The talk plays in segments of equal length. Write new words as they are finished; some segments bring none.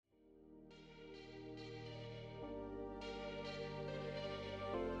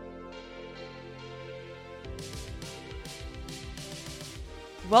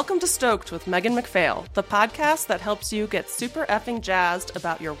Welcome to Stoked with Megan McPhail, the podcast that helps you get super effing jazzed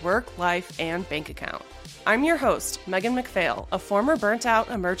about your work, life, and bank account. I'm your host, Megan McPhail, a former burnt-out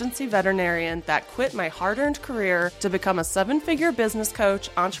emergency veterinarian that quit my hard-earned career to become a seven-figure business coach,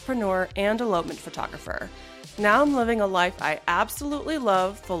 entrepreneur, and elopement photographer. Now I'm living a life I absolutely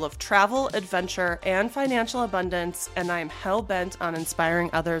love, full of travel, adventure, and financial abundance, and I am hell-bent on inspiring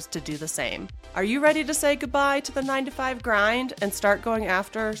others to do the same. Are you ready to say goodbye to the 9-to-5 grind and start going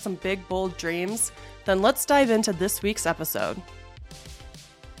after some big, bold dreams? Then let's dive into this week's episode.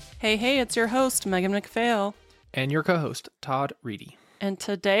 Hey, it's your host, Megan McPhail. And your co-host, Todd Reedy. In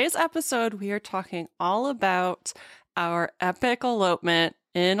today's episode, we are talking all about our epic elopement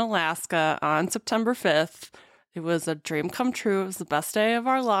in Alaska on September 5th. It was a dream come true. It was the best day of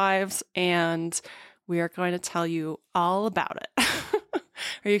our lives, and we are going to tell you all about it.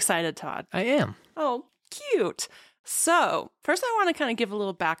 Are you excited, Todd? I am. Oh, cute. So, first I want to kind of give a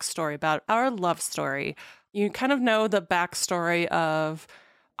little backstory about our love story. You kind of know the backstory of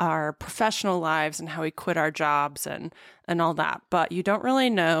our professional lives and how we quit our jobs and all that, but you don't really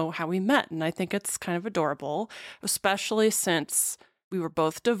know how we met, and I think it's kind of adorable, especially since we were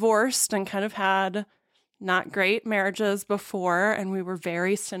both divorced and kind of had not great marriages before, and we were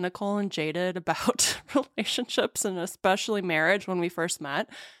very cynical and jaded about relationships and especially marriage when we first met.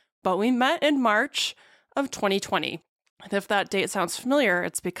 But we met in March of 2020. And if that date sounds familiar,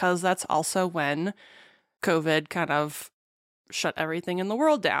 it's because that's also when COVID kind of shut everything in the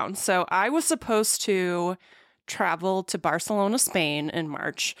world down. So I was supposed to travel to Barcelona, Spain in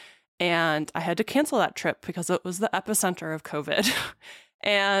March, and I had to cancel that trip because it was the epicenter of COVID.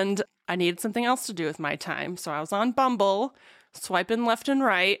 And I needed something else to do with my time. So I was on Bumble, swiping left and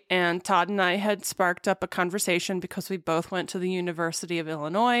right, and Todd and I had sparked up a conversation because we both went to the University of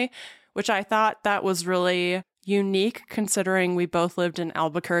Illinois, which I thought that was really unique considering we both lived in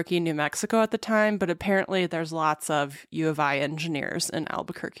Albuquerque, New Mexico at the time, but apparently there's lots of U of I engineers in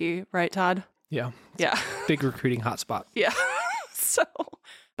Albuquerque, right, Todd? Yeah. Yeah. Big recruiting hotspot. Yeah.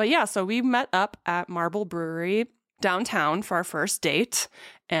 So we met up at Marble Brewery downtown for our first date,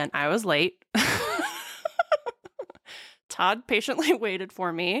 and I was late. Todd patiently waited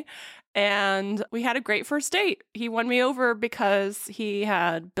for me, and we had a great first date. He won me over because he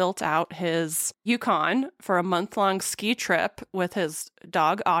had built out his Yukon for a month-long ski trip with his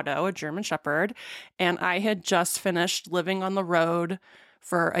dog Otto, a German Shepherd, and I had just finished living on the road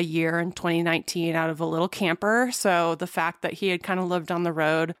for a year in 2019 out of a little camper. So the fact that he had kind of lived on the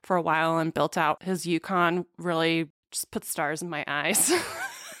road for a while and built out his Yukon really just put stars in my eyes.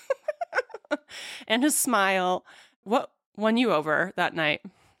 And his smile. What won you over that night? I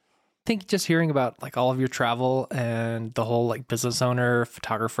think just hearing about like all of your travel and the whole like business owner,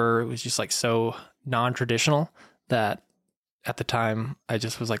 photographer, it was just like so non-traditional that at the time I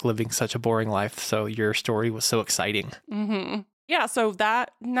just was like living such a boring life. So your story was so exciting. Mm-hmm. Yeah, so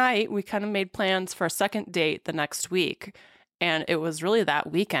that night we kind of made plans for a second date the next week. And it was really that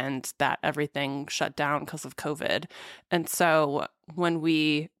weekend that everything shut down because of COVID. And so when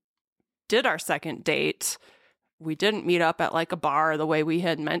we did our second date, we didn't meet up at like a bar the way we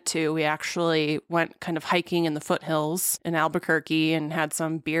had meant to. We actually went kind of hiking in the foothills in Albuquerque and had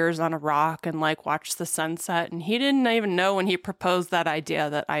some beers on a rock and like watched the sunset. And he didn't even know when he proposed that idea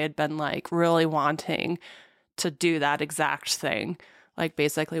that I had been like really wanting to do that exact thing, like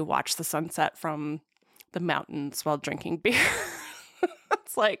basically watch the sunset from the mountains while drinking beer.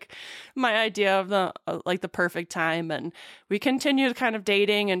 It's like my idea of the like the perfect time. And we continued kind of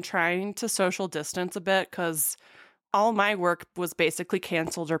dating and trying to social distance a bit because all my work was basically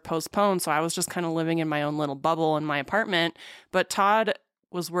canceled or postponed. So I was just kind of living in my own little bubble in my apartment. But Todd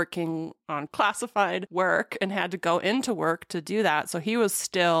was working on classified work and had to go into work to do that. So he was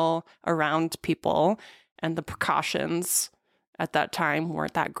still around people, and the precautions at that time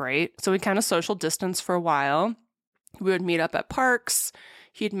weren't that great. So we kind of social distanced for a while. We would meet up at parks.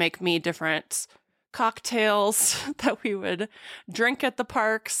 He'd make me different cocktails that we would drink at the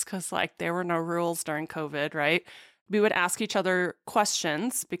parks because like there were no rules during COVID, right? We would ask each other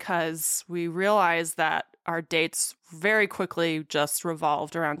questions because we realized that our dates very quickly just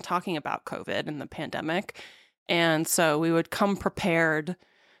revolved around talking about COVID and the pandemic. And so we would come prepared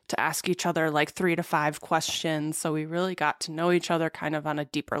to ask each other like 3 to 5 questions. So we really got to know each other kind of on a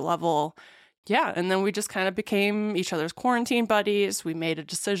deeper level. Yeah. And then we just kind of became each other's quarantine buddies. We made a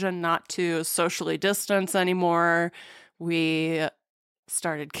decision not to socially distance anymore. We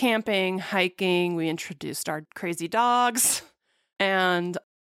started camping, hiking. We introduced our crazy dogs. And it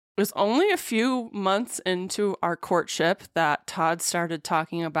was only a few months into our courtship that Todd started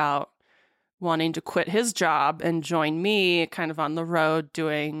talking about wanting to quit his job and join me kind of on the road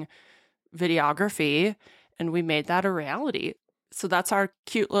doing videography. And we made that a reality. So that's our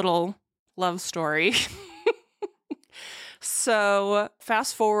cute little love story. So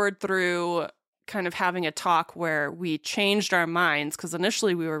fast forward through kind of having a talk where we changed our minds, because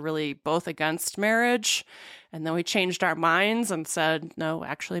initially we were really both against marriage. And then we changed our minds and said, no,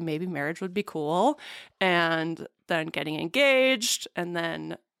 actually, maybe marriage would be cool. And then getting engaged. And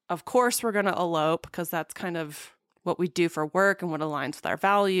then, of course, we're going to elope, because that's kind of what we do for work and what aligns with our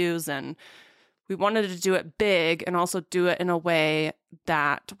values. And we wanted to do it big and also do it in a way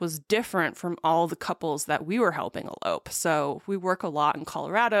that was different from all the couples that we were helping elope. So we work a lot in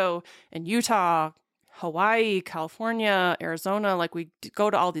Colorado and Utah, Hawaii, California, Arizona. Like, we go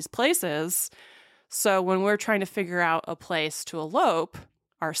to all these places. So when we're trying to figure out a place to elope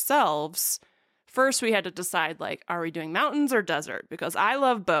ourselves, first we had to decide, like, are we doing mountains or desert? Because I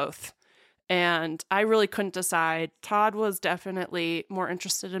love both. And I really couldn't decide. Todd was definitely more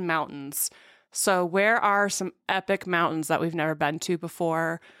interested in mountains. So where are some epic mountains that we've never been to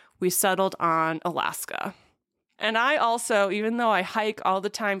before? We settled on Alaska. And I also, even though I hike all the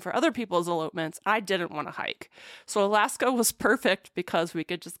time for other people's elopements, I didn't want to hike. So Alaska was perfect because we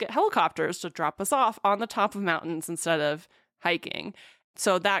could just get helicopters to drop us off on the top of mountains instead of hiking.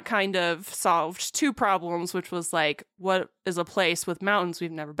 So that kind of solved two problems, which was like, what is a place with mountains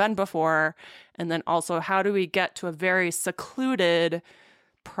we've never been before? And then also, how do we get to a very secluded,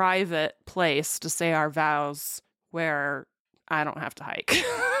 private place to say our vows where I don't have to hike?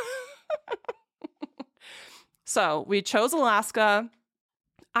 So we chose Alaska.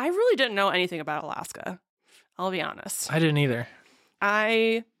 I really didn't know anything about Alaska. I'll be honest. I didn't either.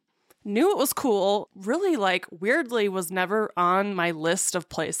 I knew it was cool. Really, like, weirdly was never on my list of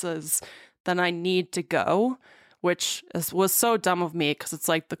places that I need to go, which was so dumb of me, because it's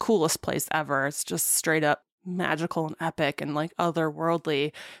like the coolest place ever. It's just straight up magical and epic and like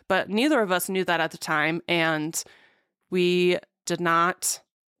otherworldly. But neither of us knew that at the time. And we did not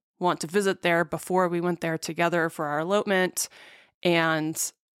want to visit there before we went there together for our elopement.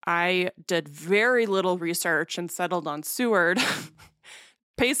 And I did very little research and settled on Seward,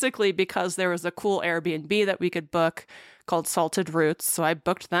 basically because there was a cool Airbnb that we could book called Salted Roots. So I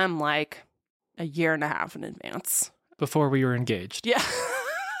booked them like a year and a half in advance. Before we were engaged. Yeah.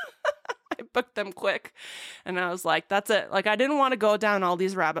 I booked them quick. And I was like, that's it. Like, I didn't want to go down all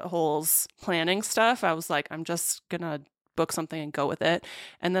these rabbit holes planning stuff. I was like, I'm just going to book something and go with it.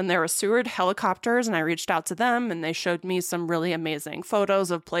 And then there were Seward helicopters, and I reached out to them, and they showed me some really amazing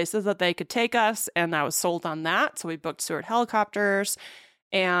photos of places that they could take us. And I was sold on that. So we booked Seward helicopters,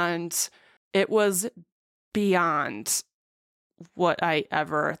 and it was beyond what I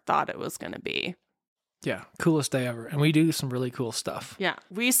ever thought it was going to be. Yeah, coolest day ever. And we do some really cool stuff. Yeah,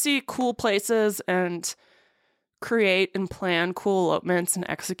 we see cool places and create and plan cool elopements and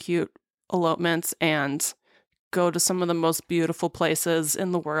execute elopements and go to some of the most beautiful places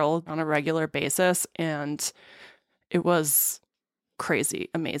in the world on a regular basis. And it was crazy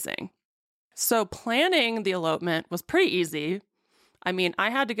amazing. So planning the elopement was pretty easy. I mean, I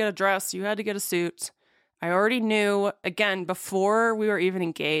had to get a dress, you had to get a suit. I already knew, again, before we were even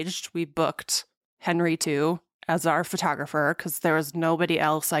engaged, we booked Henry too as our photographer, because there was nobody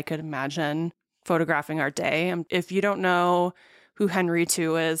else I could imagine photographing our day. And if you don't know who Henry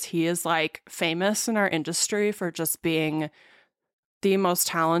too is, he is like famous in our industry for just being the most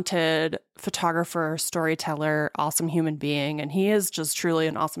talented photographer, storyteller, awesome human being. And he is just truly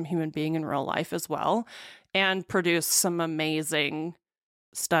an awesome human being in real life as well, and produced some amazing,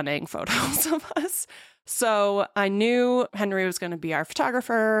 stunning photos of us. So I knew Henry was going to be our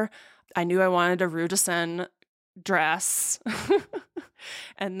photographer. I knew I wanted a Rue de Seine dress.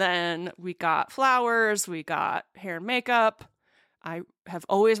 And then we got flowers, we got hair and makeup. I have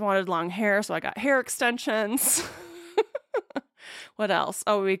always wanted long hair, so I got hair extensions. What else?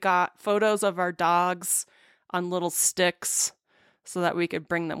 Oh, we got photos of our dogs on little sticks so that we could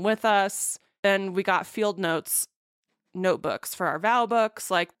bring them with us. And we got field notebooks for our vow books.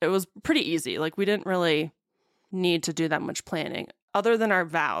 Like, it was pretty easy. Like, we didn't really need to do that much planning other than our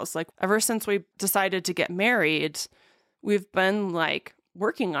vows. Like, ever since we decided to get married, we've been like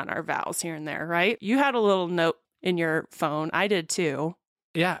working on our vows here and there, right? You had a little note in your phone. I did too.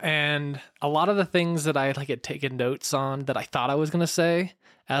 Yeah, and a lot of the things that I like had taken notes on that I thought I was going to say,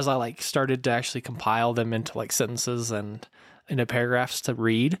 as I like started to actually compile them into like sentences and into paragraphs to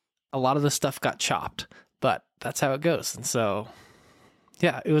read, a lot of the stuff got chopped, but that's how it goes. And so,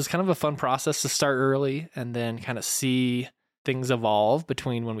 yeah, it was kind of a fun process to start early and then kind of see things evolve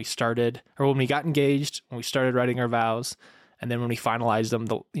between when we started, or when we got engaged, when we started writing our vows, And then when we finalized them,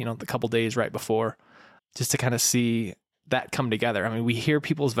 the couple days right before, just to kind of see that come together. I mean, we hear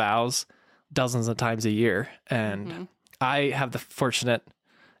people's vows dozens of times a year, and I have the fortunate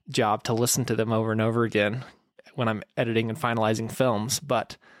job to listen to them over and over again when I'm editing and finalizing films.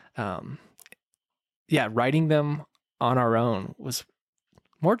 But writing them on our own was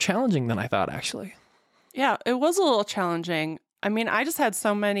more challenging than I thought, actually. Yeah, it was a little challenging. I mean, I just had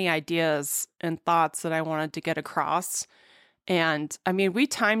so many ideas and thoughts that I wanted to get across. And I mean, we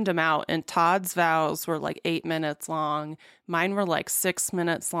timed them out, and Todd's vows were like 8 minutes long. Mine were like 6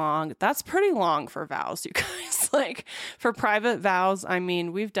 minutes long. That's pretty long for vows, you guys. Like for private vows, I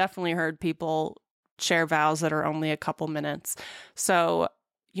mean, we've definitely heard people share vows that are only a couple minutes. So,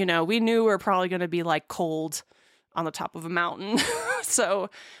 we knew we were probably going to be like cold on the top of a mountain. So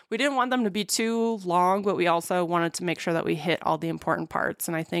we didn't want them to be too long, but we also wanted to make sure that we hit all the important parts.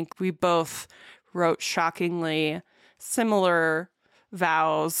 And I think we both wrote shockingly similar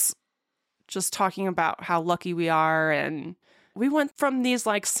vows, just talking about how lucky we are. And we went from these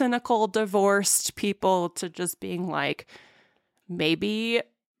like cynical divorced people to just being like, maybe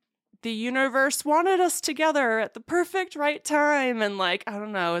the universe wanted us together at the perfect right time. And like, I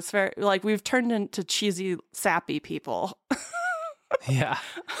don't know, it's very like we've turned into cheesy, sappy people. Yeah.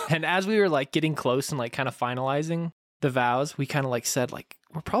 And as we were like getting close and like kind of finalizing the vows, we kind of like said like,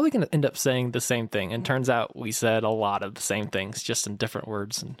 we're probably going to end up saying the same thing. And turns out we said a lot of the same things, just in different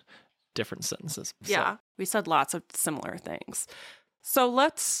words and different sentences. Yeah, we said lots of similar things. So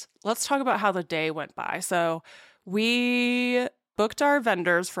let's talk about how the day went by. So we booked our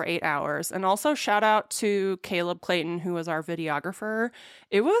vendors for 8 hours, and also shout out to Caleb Clayton, who was our videographer.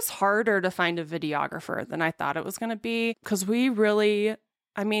 It was harder to find a videographer than I thought it was going to be, because the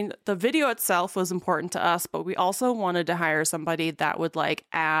video itself was important to us, but we also wanted to hire somebody that would like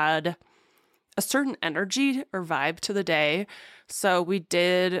add a certain energy or vibe to the day. So we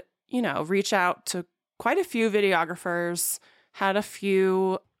did, reach out to quite a few videographers, had a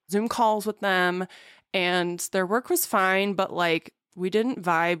few Zoom calls with them, and their work was fine, but like we didn't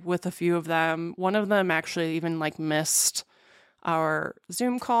vibe with a few of them. One of them actually even like missed our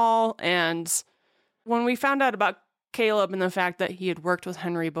Zoom call. And when we found out about Caleb and the fact that he had worked with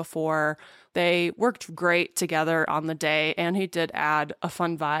Henry before, they worked great together on the day, and he did add a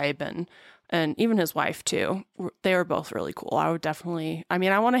fun vibe, and even his wife too. They were both really cool. I want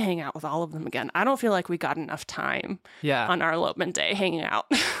to hang out with all of them again. I don't feel like we got enough time on our elopement day hanging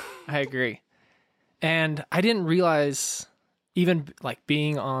out. I agree. And I didn't realize, even like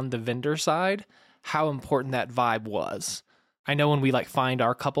being on the vendor side, how important that vibe was. I know when we like find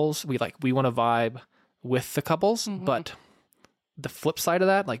our couples, we want to vibe with the couples, but the flip side of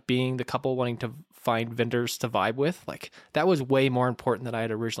that, like being the couple wanting to find vendors to vibe with, like that was way more important than I had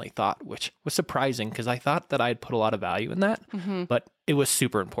originally thought, which was surprising because I thought that I had put a lot of value in that, but it was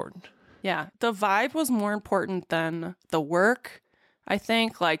super important. Yeah, the vibe was more important than the work. I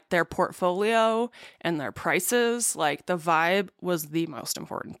think like their portfolio and their prices, like the vibe was the most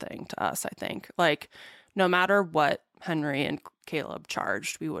important thing to us, I think. Like no matter what Henry and Caleb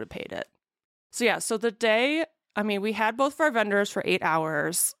charged, we would have paid it. So the day, we had both of our vendors for 8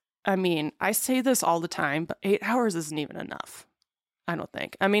 hours. I say this all the time, but 8 hours isn't even enough, I don't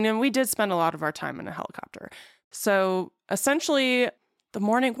think. And we did spend a lot of our time in a helicopter. So essentially the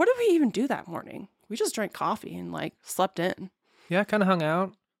morning, what did we even do that morning? We just drank coffee and like slept in. Yeah, kind of hung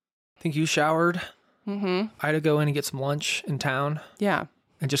out. I think you showered. I had to go in and get some lunch in town. Yeah.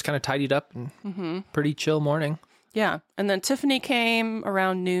 And just kind of tidied up and pretty chill morning. Yeah. And then Tiffany came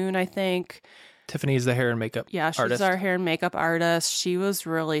around noon, I think. Tiffany is the hair and makeup artist. Yeah, she's our hair and makeup artist. She was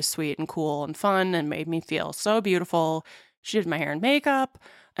really sweet and cool and fun and made me feel so beautiful. She did my hair and makeup.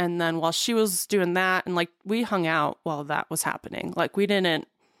 And then while she was doing that, and like we hung out while that was happening. Like we didn't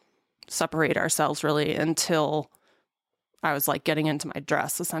separate ourselves really until I was like getting into my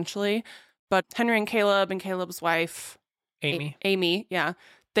dress essentially. But Henry and Caleb's wife, Amy, yeah,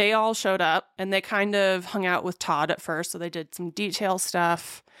 they all showed up and they kind of hung out with Todd at first. So they did some detail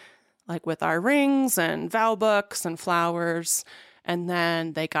stuff like with our rings and vow books and flowers. And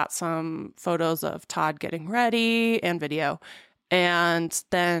then they got some photos of Todd getting ready and video. And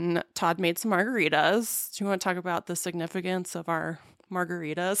then Todd made some margaritas. Do you want to talk about the significance of our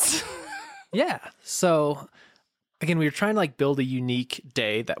margaritas? Yeah. So again, we were trying to like build a unique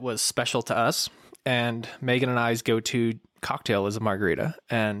day that was special to us. And Megan and I's go-to cocktail is a margarita.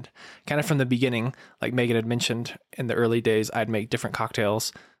 And kind of from the beginning, like Megan had mentioned in the early days, I'd make different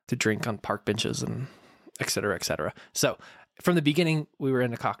cocktails to drink on park benches and et cetera, et cetera. So from the beginning, we were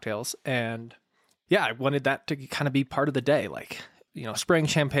into cocktails. And yeah, I wanted that to kind of be part of the day. Like, spraying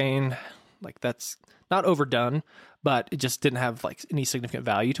champagne, Like that's not overdone, but it just didn't have like any significant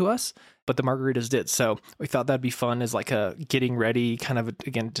value to us. But the margaritas did. So we thought that'd be fun as like a getting ready kind of,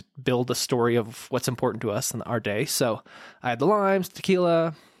 again, to build a story of what's important to us in our day. So I had the limes,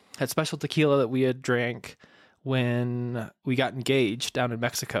 tequila, had special tequila that we had drank when we got engaged down in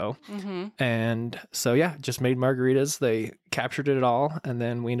Mexico. And so, yeah, just made margaritas. They captured it all. And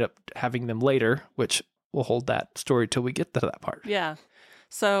then we ended up having them later, which we'll hold that story till we get to that part. Yeah.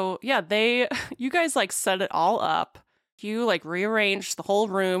 So, yeah, you guys like set it all up. You like rearranged the whole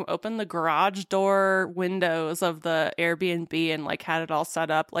room, opened the garage door windows of the Airbnb and like had it all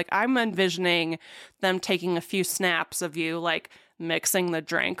set up. Like I'm envisioning them taking a few snaps of you like mixing the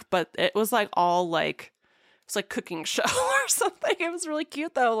drink, but it was like all like, it's like cooking show or something. It was really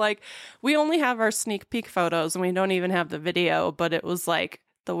cute though. Like we only have our sneak peek photos and we don't even have the video, but it was like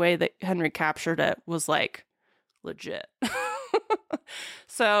the way that Henry captured it was like legit.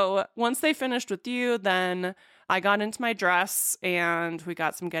 So once they finished with you, then I got into my dress and we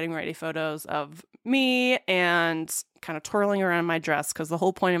got some getting ready photos of me and kind of twirling around my dress because the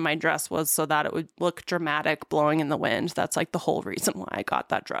whole point of my dress was so that it would look dramatic blowing in the wind. That's like the whole reason why I got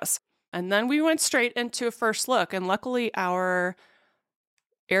that dress. And then we went straight into a first look. And luckily our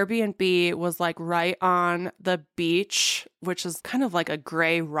Airbnb was like right on the beach, which is kind of like a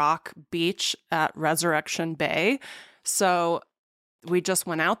gray rock beach at Resurrection Bay. So we just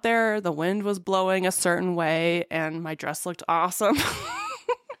went out there. The wind was blowing a certain way and my dress looked awesome.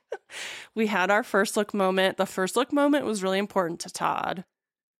 We had our first look moment. The first look moment was really important to Todd.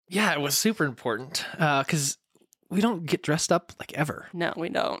 Yeah, it was super important because we don't get dressed up like ever. No, we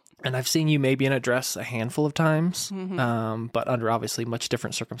don't. And I've seen you maybe in a dress a handful of times, but under obviously much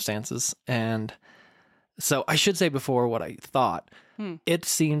different circumstances. And so I should say before what I thought, it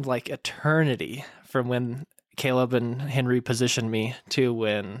seemed like eternity from when Caleb and Henry positioned me to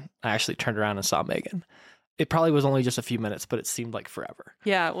when I actually turned around and saw Megan. It probably was only just a few minutes, but it seemed like forever.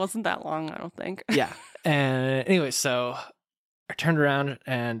 Yeah, it wasn't that long, I don't think. Yeah. And anyway, so I turned around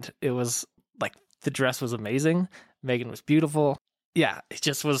and it was like the dress was amazing. Megan was beautiful. Yeah, it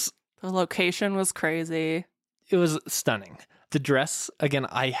just was. The location was crazy. It was stunning. The dress, again,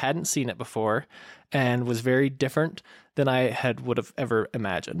 I hadn't seen it before and was very different than I would have ever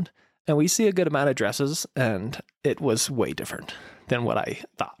imagined. And we see a good amount of dresses, and it was way different than what I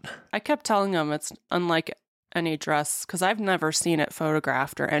thought. I kept telling him it's unlike any dress because I've never seen it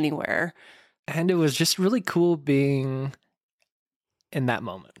photographed or anywhere. And it was just really cool being in that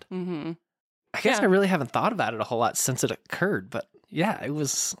moment. I guess I really haven't thought about it a whole lot since it occurred, but yeah, it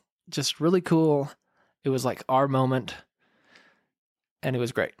was just really cool. It was like our moment, and it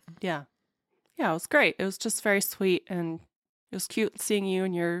was great. Yeah. Yeah, it was great. It was just very sweet, and it was cute seeing you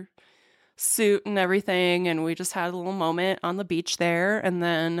in your suit and everything, and we just had a little moment on the beach there, and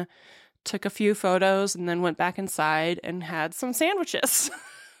then took a few photos, and then went back inside and had some sandwiches.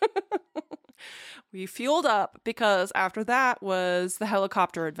 We fueled up because after that was the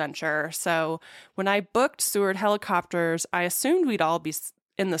helicopter adventure. So when I booked Seward Helicopters, I assumed we'd all be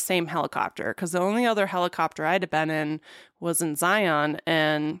in the same helicopter because the only other helicopter I'd have been in was in Zion,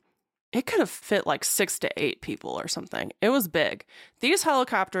 and it could have fit like 6 to 8 people or something. It was big. These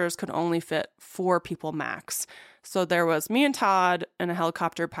helicopters could only fit 4 people max. So there was me and Todd and a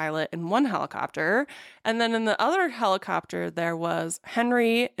helicopter pilot in one helicopter. And then in the other helicopter, there was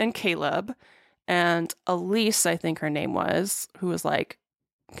Henry and Caleb and Elise, I think her name was, who was like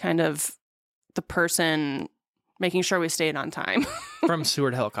kind of the person making sure we stayed on time. From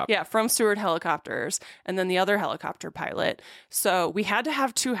Seward Helicopter. Yeah, from Seward Helicopters. And then the other helicopter pilot. So we had to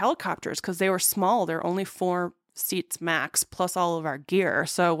have 2 helicopters because they were small. They're only 4 seats max plus all of our gear.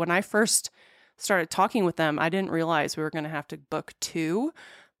 So when I first started talking with them, I didn't realize we were going to have to book 2.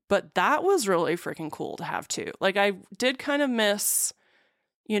 But that was really freaking cool to have 2. Like I did kind of miss,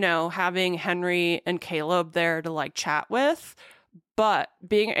 having Henry and Caleb there to like chat with. But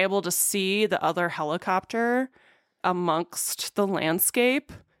being able to see the other helicopter amongst the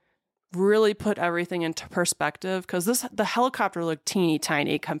landscape really put everything into perspective because the helicopter looked teeny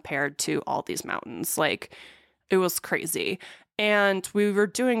tiny compared to all these mountains. Like it was crazy. And we were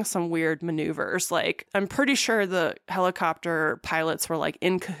doing some weird maneuvers. Like I'm pretty sure the helicopter pilots were like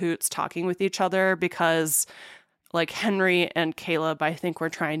in cahoots talking with each other because like Henry and Caleb, I think, were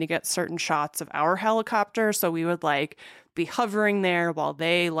trying to get certain shots of our helicopter. So we would like be hovering there while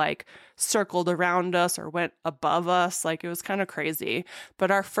they like circled around us or went above us. Like it was kind of crazy.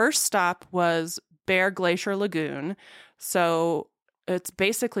 But our first stop was Bear Glacier Lagoon. So it's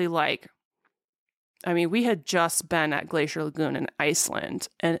basically like, we had just been at Glacier Lagoon in Iceland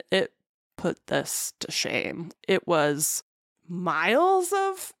and it put this to shame. It was miles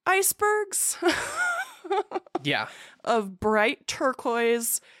of icebergs. Yeah. Of bright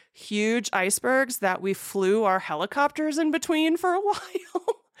turquoise, huge icebergs that we flew our helicopters in between for a while.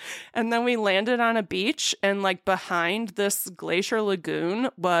 And then we landed on a beach, and like behind this glacier lagoon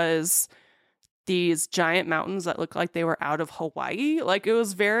was these giant mountains that looked like they were out of Hawaii. Like, it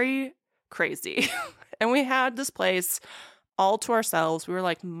was very crazy. And we had this place all to ourselves. We were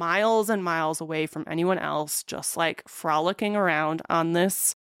like miles and miles away from anyone else, just like frolicking around on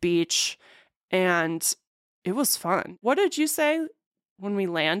this beach. And it was fun. What did you say when we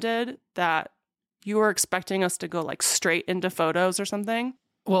landed, that you were expecting us to go like straight into photos or something?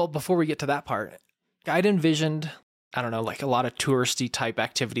 Well, before we get to that part, I'd envisioned, I don't know, like a lot of touristy type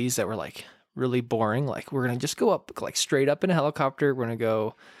activities that were like really boring. Like, we're going to just go up, like straight up in a helicopter. We're going to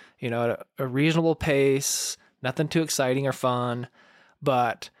go, at a reasonable pace, nothing too exciting or fun.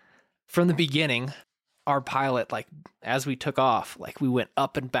 But from the beginning, our pilot, like as we took off, like we went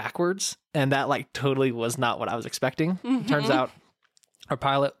up and backwards, and that like totally was not what I was expecting. Mm-hmm. Turns out our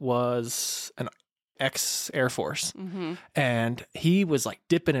pilot was an ex-Air Force, and he was like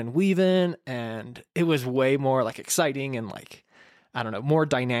dipping and weaving, and it was way more like exciting and like, I don't know, more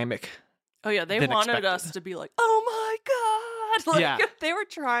dynamic. Oh yeah, they wanted us to be like, oh my God. Like, yeah. They were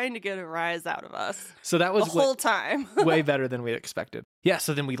trying to get a rise out of us. So that was the whole time. way better than we expected. Yeah,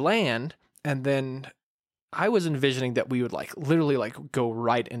 so then we land, and then I was envisioning that we would like literally like go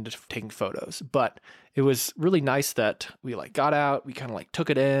right into taking photos, but it was really nice that we like got out, we kind of like took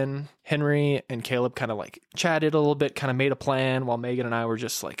it in. Henry and Caleb kind of like chatted a little bit, kind of made a plan, while Megan and I were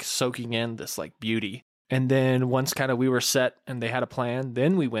just like soaking in this like beauty. And then once kind of we were set and they had a plan,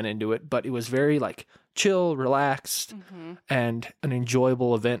 then we went into it, but it was very like chill, relaxed, and an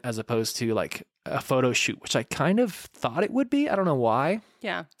enjoyable event as opposed to like a photo shoot, which I kind of thought it would be. I don't know why.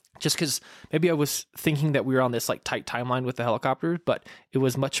 Yeah. Just because maybe I was thinking that we were on this like tight timeline with the helicopter, but it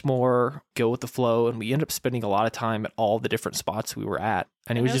was much more go with the flow. And we ended up spending a lot of time at all the different spots we were at.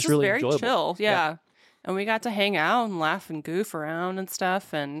 And it was just really very enjoyable. Chill. Yeah. And we got to hang out and laugh and goof around and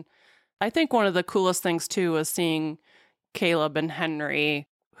stuff. And I think one of the coolest things too was seeing Caleb and Henry,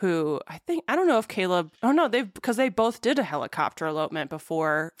 who I don't know if Caleb, because they both did a helicopter elopement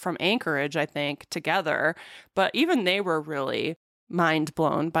before from Anchorage, I think, together. But even they were really mind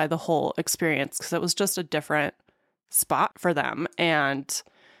blown by the whole experience because it was just a different spot for them. And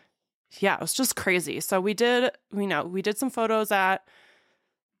yeah, it was just crazy. So we did some photos at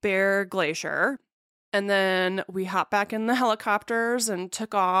Bear Glacier, and then we hopped back in the helicopters and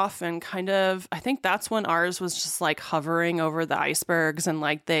took off, and kind of, I think that's when ours was just like hovering over the icebergs, and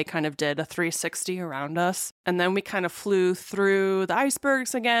like they kind of did a 360 around us. And then we kind of flew through the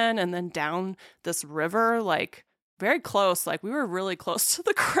icebergs again and then down this river, like very close. Like we were really close to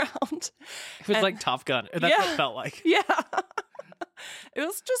the ground. It was like Top Gun. That's what it felt like. Yeah. It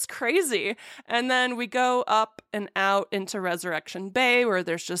was just crazy. And then we go up and out into Resurrection Bay, where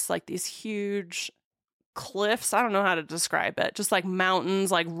there's just like these huge cliffs. I don't know how to describe it. Just like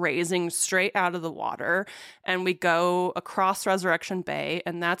mountains, like raising straight out of the water. And we go across Resurrection Bay,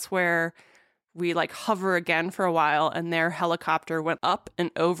 and that's where we like hover again for a while. And their helicopter went up and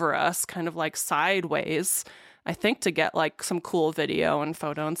over us, kind of like sideways, I think, to get like some cool video and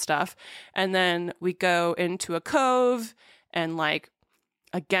photo and stuff. And then we go into a cove and like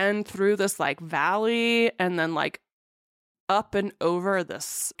again through this like valley, and then like up and over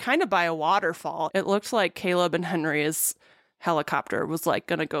this kind of by a waterfall. It looked like Caleb and Henry's helicopter was like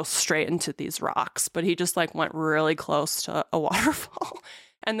going to go straight into these rocks, but he just like went really close to a waterfall.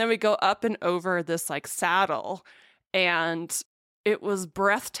 And then we go up and over this like saddle, and it was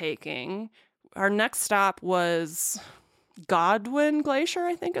breathtaking. Our next stop was Godwin Glacier,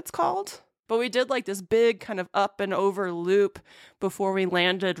 I think it's called. But we did like this big kind of up and over loop before we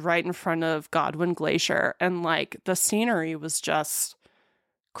landed right in front of Godwin Glacier. And like the scenery was just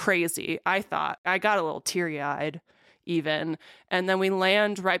crazy. I thought I got a little teary-eyed even. And then we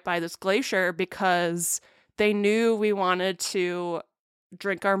land right by this glacier because they knew we wanted to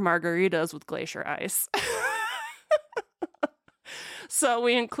drink our margaritas with glacier ice. So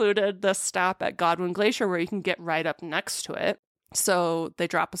we included the stop at Godwin Glacier where you can get right up next to it. So they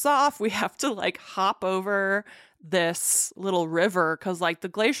drop us off. We have to like hop over this little river because like the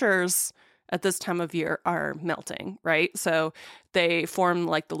glaciers at this time of year are melting, right? So they form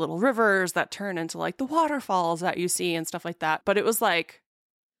like the little rivers that turn into like the waterfalls that you see and stuff like that. But it was like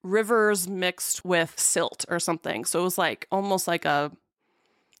rivers mixed with silt or something. So it was like almost like a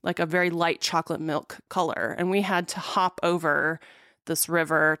very light chocolate milk color. And we had to hop over this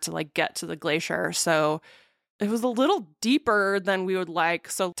river to like get to the glacier. So it was a little deeper than we would like.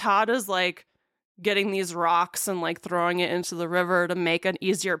 So Todd is like getting these rocks and like throwing it into the river to make an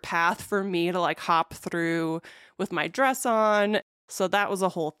easier path for me to like hop through with my dress on. So that was a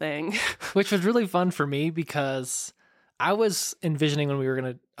whole thing. Which was really fun for me because I was envisioning when we were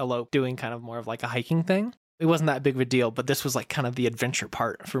going to elope doing kind of more of like a hiking thing. It wasn't that big of a deal, but this was like kind of the adventure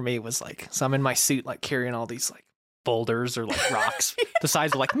part for me was like, so I'm in my suit, like carrying all these like boulders or like rocks the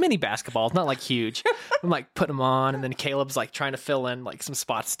size of like mini basketballs, not like huge. I'm like putting them on, and then Caleb's like trying to fill in like some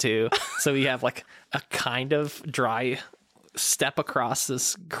spots too. So we have like a kind of dry step across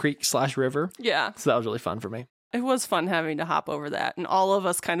this creek/river. Yeah. So that was really fun for me. It was fun having to hop over that, and all of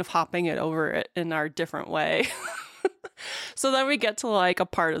us kind of hopping it over it in our different way. So then we get to like a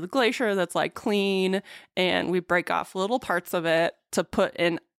part of the glacier that's like clean, and we break off little parts of it to put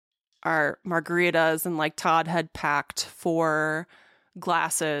in our margaritas, and like Todd had packed 4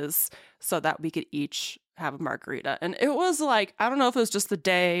 glasses so that we could each have a margarita. And it was like, I don't know if it was just the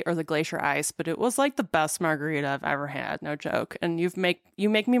day or the glacier ice, but it was like the best margarita I've ever had, no joke. And you make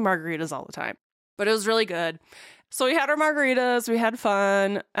me margaritas all the time. But it was really good. So we had our margaritas, we had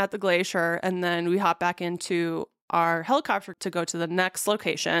fun at the glacier, and then we hopped back into our helicopter to go to the next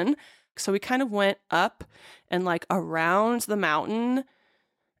location. So we kind of went up and like around the mountain,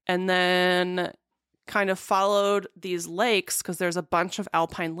 and then kind of followed these lakes because there's a bunch of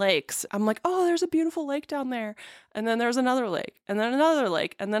alpine lakes. I'm like, oh, there's a beautiful lake down there. And then there's another lake, and then another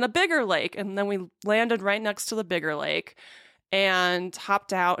lake, and then a bigger lake. And then we landed right next to the bigger lake and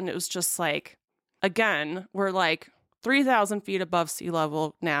hopped out. And it was just like, again, we're like 3,000 feet above sea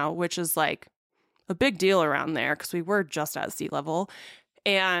level now, which is like a big deal around there because we were just at sea level.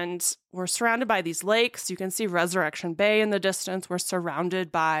 And we're surrounded by these lakes. You can see Resurrection Bay in the distance. We're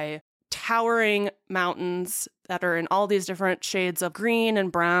surrounded by towering mountains that are in all these different shades of green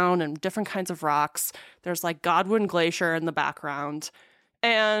and brown and different kinds of rocks. There's like Godwin Glacier in the background.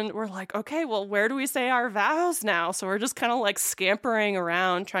 And we're like, okay, well, where do we say our vows now? So we're just kind of like scampering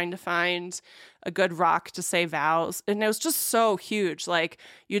around trying to find a good rock to say vows. And it was just so huge. Like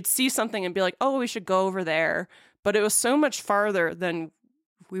you'd see something and be like, oh, we should go over there. But it was so much farther than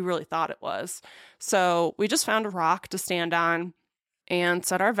we really thought it was. So we just found a rock to stand on and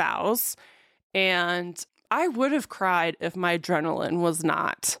said our vows. And I would have cried if my adrenaline was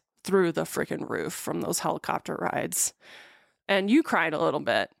not through the freaking roof from those helicopter rides. And you cried a little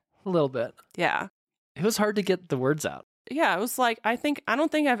bit. A little bit. Yeah. It was hard to get the words out. Yeah, it was like, I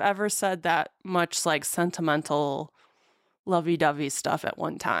don't think I've ever said that much like sentimental lovey-dovey stuff at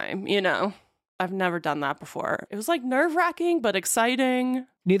one time, you know? I've never done that before. It was like nerve-wracking, but exciting.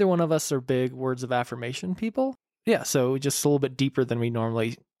 Neither one of us are big words of affirmation people. Yeah, so just a little bit deeper than we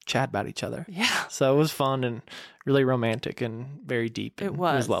normally chat about each other. Yeah. So it was fun and really romantic and very deep. It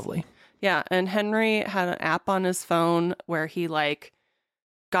was. It was lovely. Yeah, and Henry had an app on his phone where he like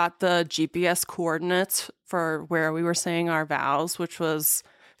got the GPS coordinates for where we were saying our vows, which was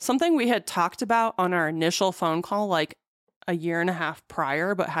something we had talked about on our initial phone call like a year and a half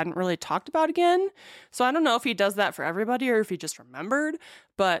prior, but hadn't really talked about again. So I don't know if he does that for everybody or if he just remembered,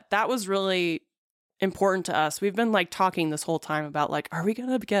 but that was really important to us. We've been like talking this whole time about like, are we going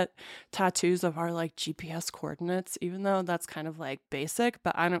to get tattoos of our like GPS coordinates, even though that's kind of like basic,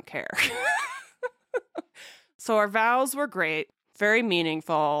 but I don't care. So our vows were great, very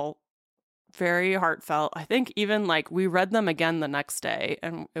meaningful, very heartfelt. I think even like we read them again the next day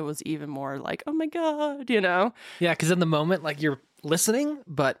and it was even more like, oh my God, you know? Yeah, because in the moment, like you're listening,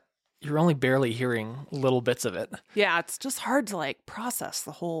 but you're only barely hearing little bits of it. Yeah, it's just hard to like process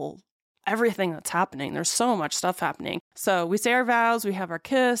the whole everything that's happening. There's so much stuff happening. So we say our vows, we have our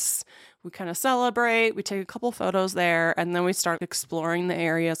kiss, we kind of celebrate, we take a couple photos there, and then we start exploring the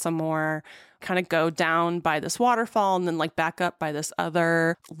area some more, kind of go down by this waterfall and then like back up by this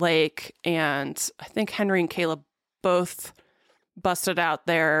other lake. And I think Henry and Caleb both busted out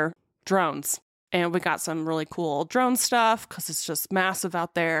their drones. And we got some really cool drone stuff because it's just massive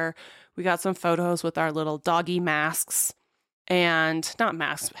out there. We got some photos with our little doggy masks. And not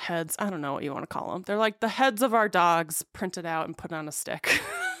mask heads, I don't know what you want to call them. They're like the heads of our dogs printed out and put on a stick.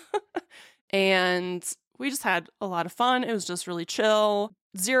 And we just had a lot of fun. It was just really chill,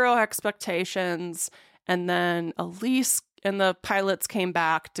 zero expectations. And then Elise and the pilots came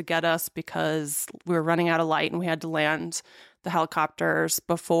back to get us because we were running out of light and we had to land the helicopters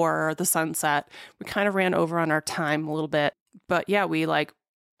before the sunset. We kind of ran over on our time a little bit. But yeah, we like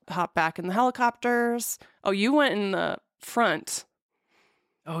hopped back in the helicopters. Oh, you went in the front.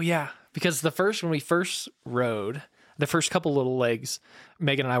 Oh yeah, because when we first rode, the first couple little legs,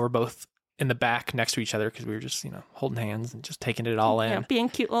 Megan and I were both in the back next to each other because we were just, holding hands and just taking it all in. Yeah, being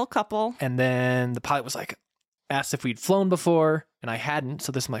cute little couple. And then the pilot was like, asked if we'd flown before, and I hadn't.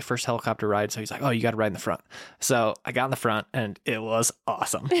 So this is my first helicopter ride. So he's like, oh, you got to ride in the front. So I got in the front, and it was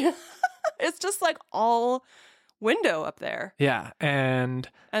awesome. It's just like all window up there. Yeah. And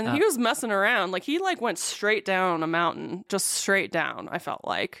he was messing around. Like he like went straight down a mountain, just straight down, I felt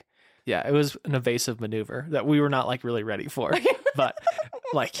like. Yeah, it was an evasive maneuver that we were not like really ready for. But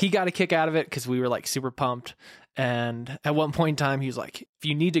like he got a kick out of it because we were like super pumped. And at one point in time, he was like, if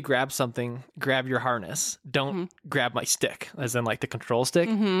you need to grab something, grab your harness. Don't grab my stick, as in like the control stick.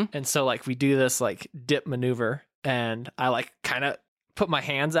 And so like we do this like dip maneuver, and I like kind of put my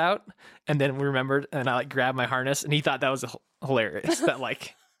hands out, and then we remembered, and I like grabbed my harness, and he thought that was hilarious that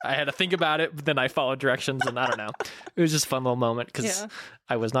like I had to think about it, but then I followed directions, and I don't know. It was just a fun little moment because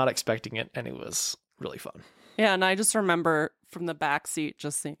I was not expecting it, and it was really fun. Yeah, and I just remember from the back seat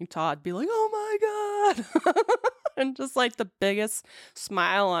just seeing Todd be like, oh my God. And just like the biggest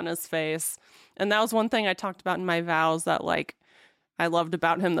smile on his face. And that was one thing I talked about in my vows that like I loved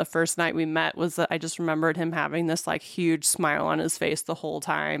about him the first night we met, was that I just remembered him having this like huge smile on his face the whole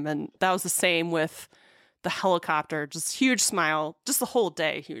time. And that was the same with the helicopter, just huge smile, just the whole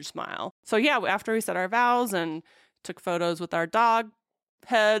day, huge smile. So yeah, after we said our vows and took photos with our dog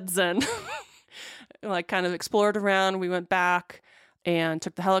heads and like kind of explored around, we went back and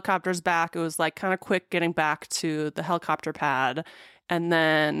took the helicopters back. It was like kind of quick getting back to the helicopter pad. And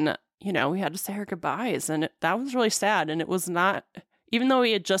then, you know, we had to say our goodbyes, and that was really sad. And it was not, even though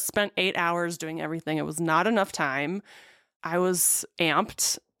we had just spent 8 hours doing everything, it was not enough time. I was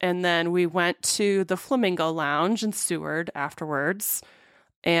amped. And then we went to the Flamingo Lounge in Seward afterwards.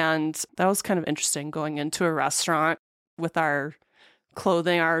 And that was kind of interesting, going into a restaurant with our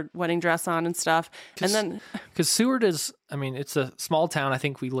clothing, our wedding dress on and stuff. And then because Seward is, I mean, it's a small town. I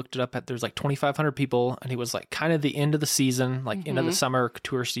think we looked it up at, there's like 2,500 people, and it was like kind of the end of the season, like end of the summer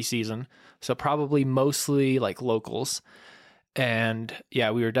touristy season. So probably mostly like locals. And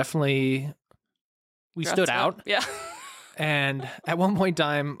yeah, we were definitely, we stood out. Yeah. And at one point in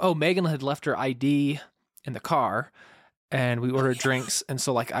time, Megan had left her ID in the car, and we ordered drinks. And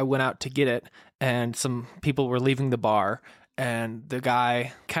so like I went out to get it, and some people were leaving the bar. And the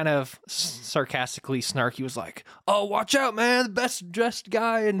guy kind of sarcastically snarky was like, oh, watch out, man. The best dressed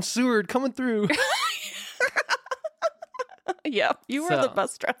guy in Seward coming through. Yeah, you were the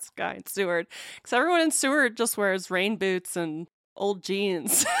best dressed guy in Seward. Because everyone in Seward just wears rain boots and old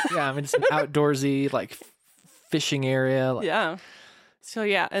jeans. Yeah, I mean, it's an outdoorsy, like, fishing area. Like... Yeah. So,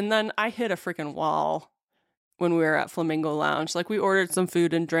 yeah. And then I hit a freaking wall when we were at Flamingo Lounge. Like, we ordered some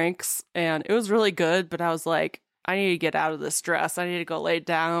food and drinks, and it was really good. But I was like, I need to get out of this dress. I need to go lay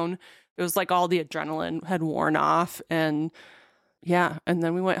down. It was like all the adrenaline had worn off. And yeah, and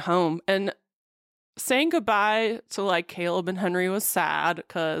then we went home. And saying goodbye to like Caleb and Henry was sad,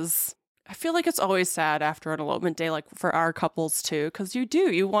 because I feel like it's always sad after an elopement day, like for our couples too, because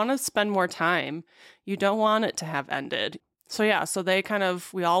you want to spend more time. You don't want it to have ended. So yeah, so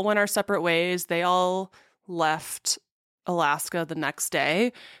we all went our separate ways. They all left Alaska the next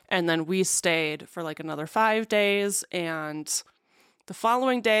day, and then we stayed for like another 5 days, and the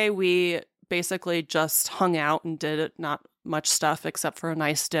following day we basically just hung out and did not much stuff except for a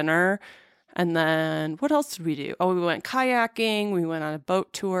nice dinner. And then what else did we do? We went kayaking, we went on a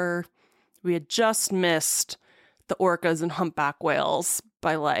boat tour. We had just missed the orcas and humpback whales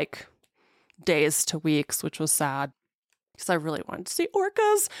by like days to weeks, which was sad because I really wanted to see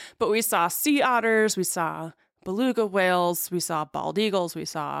orcas. But we saw sea otters, we saw beluga whales, we saw bald eagles, we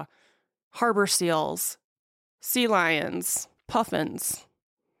saw harbor seals, sea lions, puffins,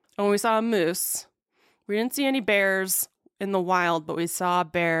 and we saw a moose. We didn't see any bears in the wild, but we saw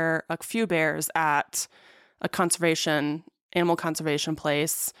a few bears at a animal conservation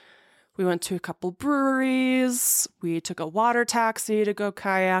place. We went to a couple breweries. We took a water taxi to go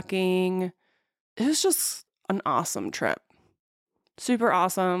kayaking. It was just an awesome trip. Super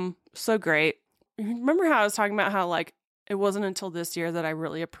awesome. So great. Remember how I was talking about how like it wasn't until this year that I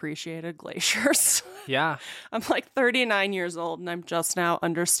really appreciated glaciers? Yeah. I'm like 39 years old, and I'm just now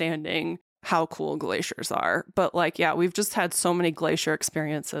understanding how cool glaciers are. But like, yeah, we've just had so many glacier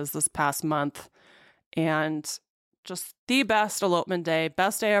experiences this past month, and just the best elopement day,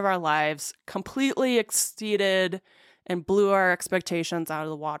 best day of our lives, completely exceeded and blew our expectations out of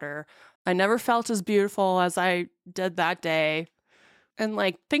the water. I never felt as beautiful as I did that day. And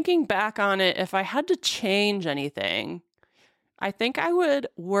like thinking back on it, if I had to change anything, I think I would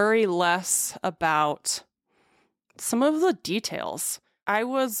worry less about some of the details. I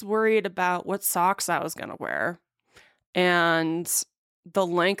was worried about what socks I was going to wear and the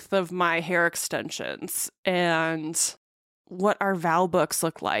length of my hair extensions and what our vow books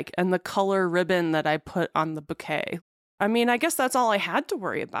look like and the color ribbon that I put on the bouquet. I mean, I guess that's all I had to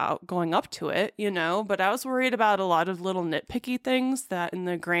worry about going up to it, you know, but I was worried about a lot of little nitpicky things that in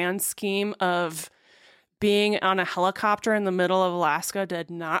the grand scheme of being on a helicopter in the middle of Alaska did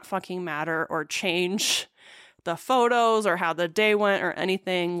not fucking matter or change the photos or how the day went or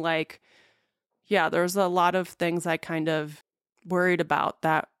anything. Like, yeah, there's a lot of things I kind of worried about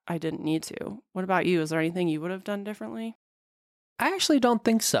that I didn't need to. What about you? Is there anything you would have done differently? I actually don't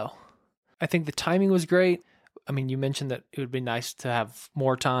think so. I think the timing was great. I mean, you mentioned that it would be nice to have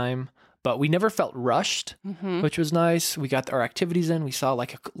more time, but we never felt rushed, which was nice. We got our activities in. We saw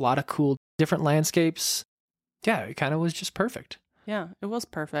like a lot of cool different landscapes. Yeah, it kind of was just perfect. Yeah, it was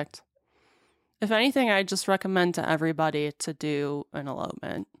perfect. If anything, I just recommend to everybody to do an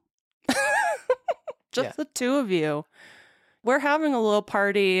elopement. Just the two of you. We're having a little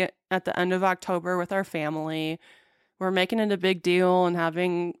party at the end of October with our family. We're making it a big deal and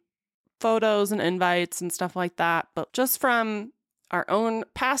having photos and invites and stuff like that. But just from our own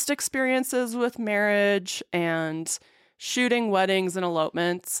past experiences with marriage and shooting weddings and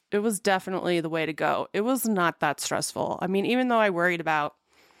elopements, it was definitely the way to go. It was not that stressful. I mean, even though I worried about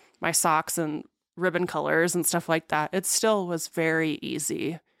my socks and ribbon colors and stuff like that, it still was very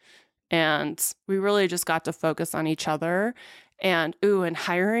easy. And we really just got to focus on each other. And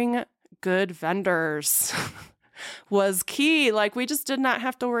hiring good vendors was key. Like, we just did not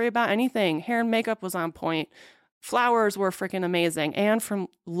have to worry about anything. Hair and makeup was on point. Flowers were freaking amazing, and from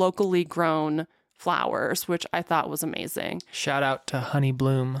locally grown flowers, which I thought was amazing. Shout out to Honey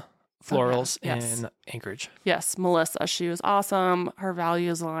Bloom Florals in Anchorage. Yes, Melissa. She was awesome. Her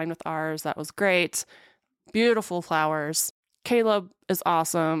values aligned with ours. That was great. Beautiful flowers. Caleb is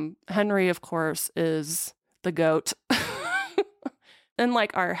awesome. Henry, of course, is the GOAT. And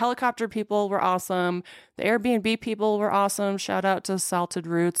like our helicopter people were awesome. The Airbnb people were awesome. Shout out to Salted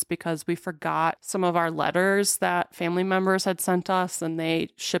Roots, because we forgot some of our letters that family members had sent us and they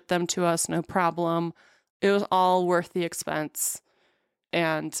shipped them to us, no problem. It was all worth the expense.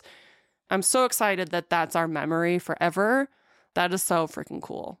 And I'm so excited that that's our memory forever. That is so freaking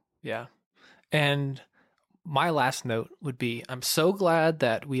cool. Yeah. And my last note would be, I'm so glad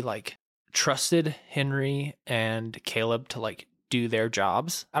that we like trusted Henry and Caleb to like do their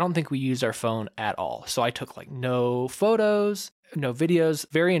jobs. I don't think we used our phone at all. So I took like no photos, no videos.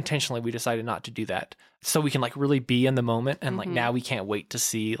 Very intentionally, we decided not to do that. So we can like really be in the moment. And like now we can't wait to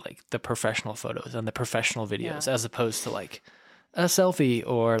see like the professional photos and the professional videos as opposed to like a selfie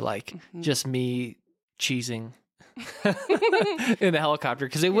or like just me cheesing in the helicopter,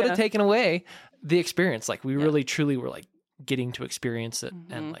 because it would have taken away the experience. Like we really truly were like getting to experience it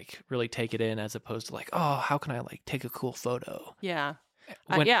and like really take it in, as opposed to like, oh, how can I like take a cool photo? Yeah.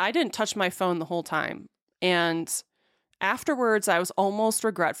 I didn't touch my phone the whole time. And afterwards, I was almost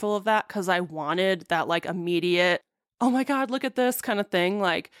regretful of that, because I wanted that like immediate, oh my God, look at this kind of thing.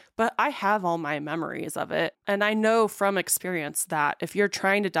 Like, but I have all my memories of it. And I know from experience that if you're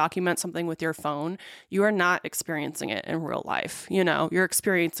trying to document something with your phone, you are not experiencing it in real life. You know, you're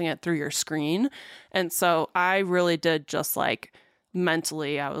experiencing it through your screen. And so I really did just like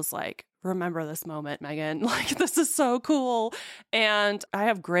mentally, I was like, remember this moment, Megan. Like, this is so cool. And I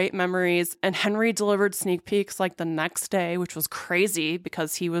have great memories. And Henry delivered sneak peeks like the next day, which was crazy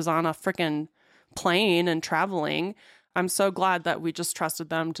because he was on a freaking plane and traveling. I'm so glad that we just trusted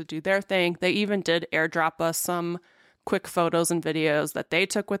them to do their thing. They even did airdrop us some quick photos and videos that they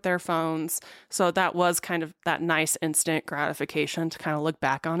took with their phones. So that was kind of that nice instant gratification to kind of look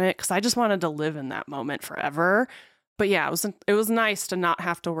back on it, because I just wanted to live in that moment forever. But yeah, it was nice to not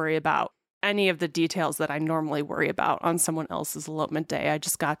have to worry about any of the details that I normally worry about on someone else's elopement day. I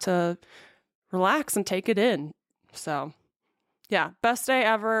just got to relax and take it in. So yeah, best day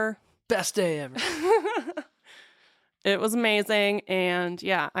ever. Best day ever. It was amazing. And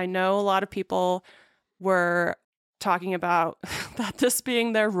yeah, I know a lot of people were talking about that this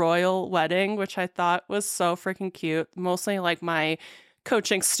being their royal wedding, which I thought was so freaking cute. Mostly like my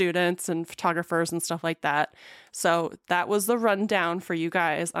coaching students and photographers and stuff like that. So that was the rundown for you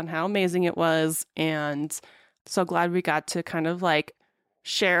guys on how amazing it was. And so glad we got to kind of like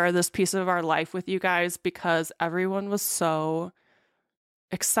share this piece of our life with you guys, because everyone was so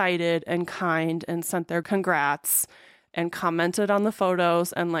excited and kind and sent their congrats and commented on the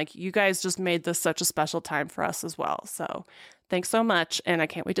photos. And like, you guys just made this such a special time for us as well. So thanks so much. And I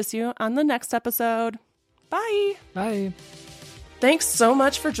can't wait to see you on the next episode. Bye. Bye. Thanks so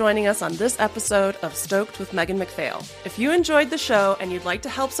much for joining us on this episode of Stoked with Megan McPhail. If you enjoyed the show and you'd like to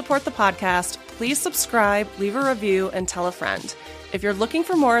help support the podcast, please subscribe, leave a review, and tell a friend. If you're looking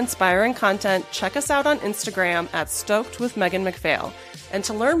for more inspiring content, check us out on Instagram at Stoked with Megan McPhail. And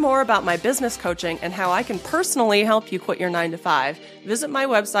to learn more about my business coaching and how I can personally help you quit your 9-to-5, visit my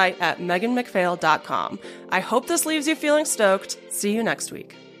website at meganmcphail.com. I hope this leaves you feeling stoked. See you next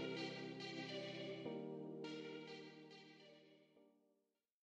week.